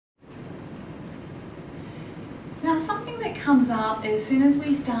Now, something that comes up as soon as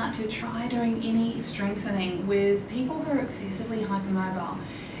we start to try doing any strengthening with people who are excessively hypermobile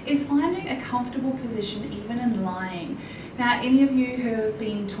is finding a comfortable position even in lying. Now, any of you who have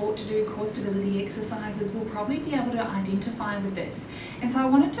been taught to do core stability exercises will probably be able to identify with this. And so I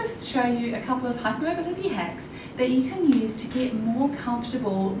wanted to show you a couple of hypermobility hacks that you can use to get more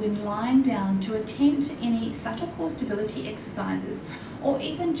comfortable when lying down to attempt any subtle core stability exercises, or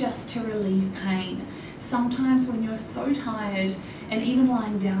even just to relieve pain. Sometimes when you're so tired and even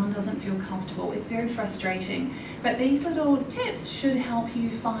lying down doesn't feel comfortable, it's very frustrating. But these little tips should help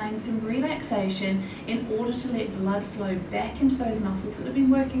you find some relaxation in order to let blood flow back into those muscles that have been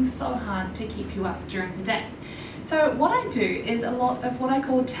working so hard to keep you up during the day. So what I do is a lot of what I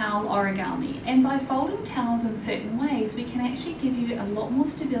call towel origami, and by folding towels in certain ways we can actually give you a lot more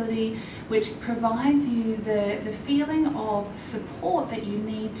stability, which provides you the feeling of support that you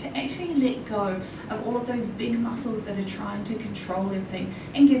need to actually let go of all of those big muscles that are trying to control everything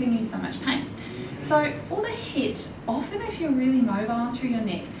and giving you so much pain. So for the head, often if you're really mobile through your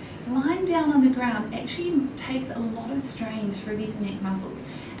neck, lying down on the ground actually takes a lot of strain through these neck muscles.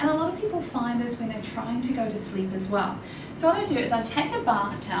 And a lot of people find this when they're trying to go to sleep as well. So what I do is I take a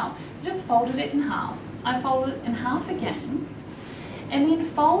bath towel, just folded it in half, I fold it in half again, and then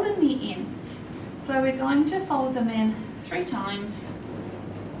fold in the ends. So we're going to fold them in 3 times,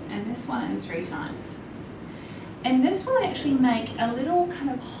 and this one in 3 times. And this will actually make a little kind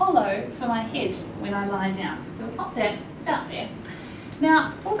of hollow for my head when I lie down. So we'll pop that about there.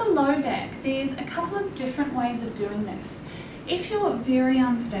 Now, for the low back, there's a couple of different ways of doing this. If you're very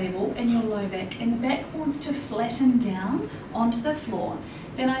unstable in your low back and the back wants to flatten down onto the floor,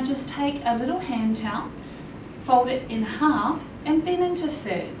 then I just take a little hand towel, fold it in half and then into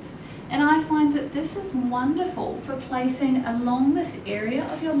thirds. And I find that this is wonderful for placing along this area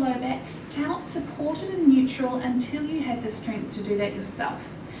of your low back to help support it in neutral until you have the strength to do that yourself.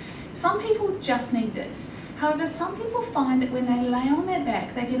 Some people just need this. However, some people find that when they lay on their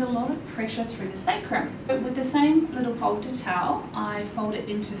back, they get a lot of pressure through the sacrum. But with the same little folded towel, I fold it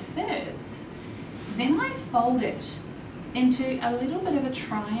into thirds. Then I fold it into a little bit of a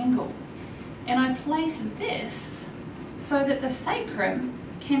triangle. And I place this so that the sacrum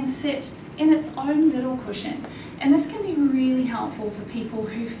can sit in its own little cushion. And this can be really helpful for people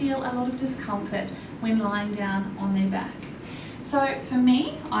who feel a lot of discomfort when lying down on their back. So for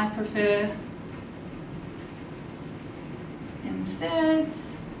me, I prefer in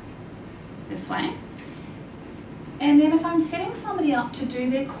thirds, this way. And then if I'm setting somebody up to do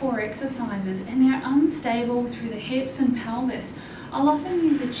their core exercises and they're unstable through the hips and pelvis, I'll often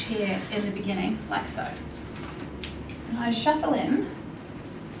use a chair in the beginning, like so. And I shuffle in,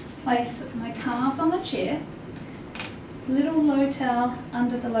 place my calves on the chair, little low towel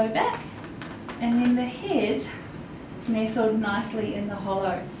under the low back, and then the head nestled nicely in the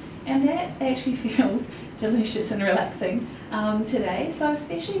hollow. And that actually feels delicious and relaxing today. So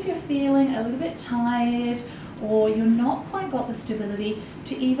especially if you're feeling a little bit tired or you're not quite got the stability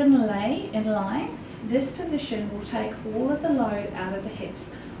to even lay and lie, this position will take all of the load out of the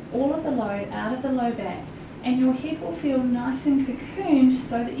hips, all of the load out of the low back, and your head will feel nice and cocooned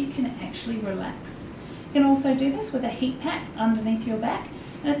so that you can actually relax. You can also do this with a heat pack underneath your back,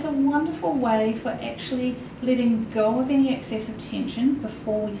 and it's a wonderful way for actually letting go of any excessive tension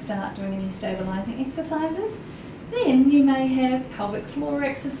before we start doing any stabilising exercises. Then you may have pelvic floor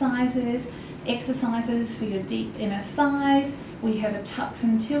exercises, exercises for your deep inner thighs. We have a tucks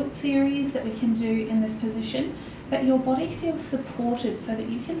and tilt series that we can do in this position, but your body feels supported so that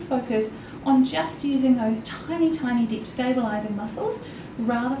you can focus on just using those tiny, tiny deep stabilising muscles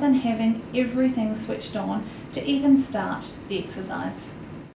rather than having everything switched on to even start the exercise.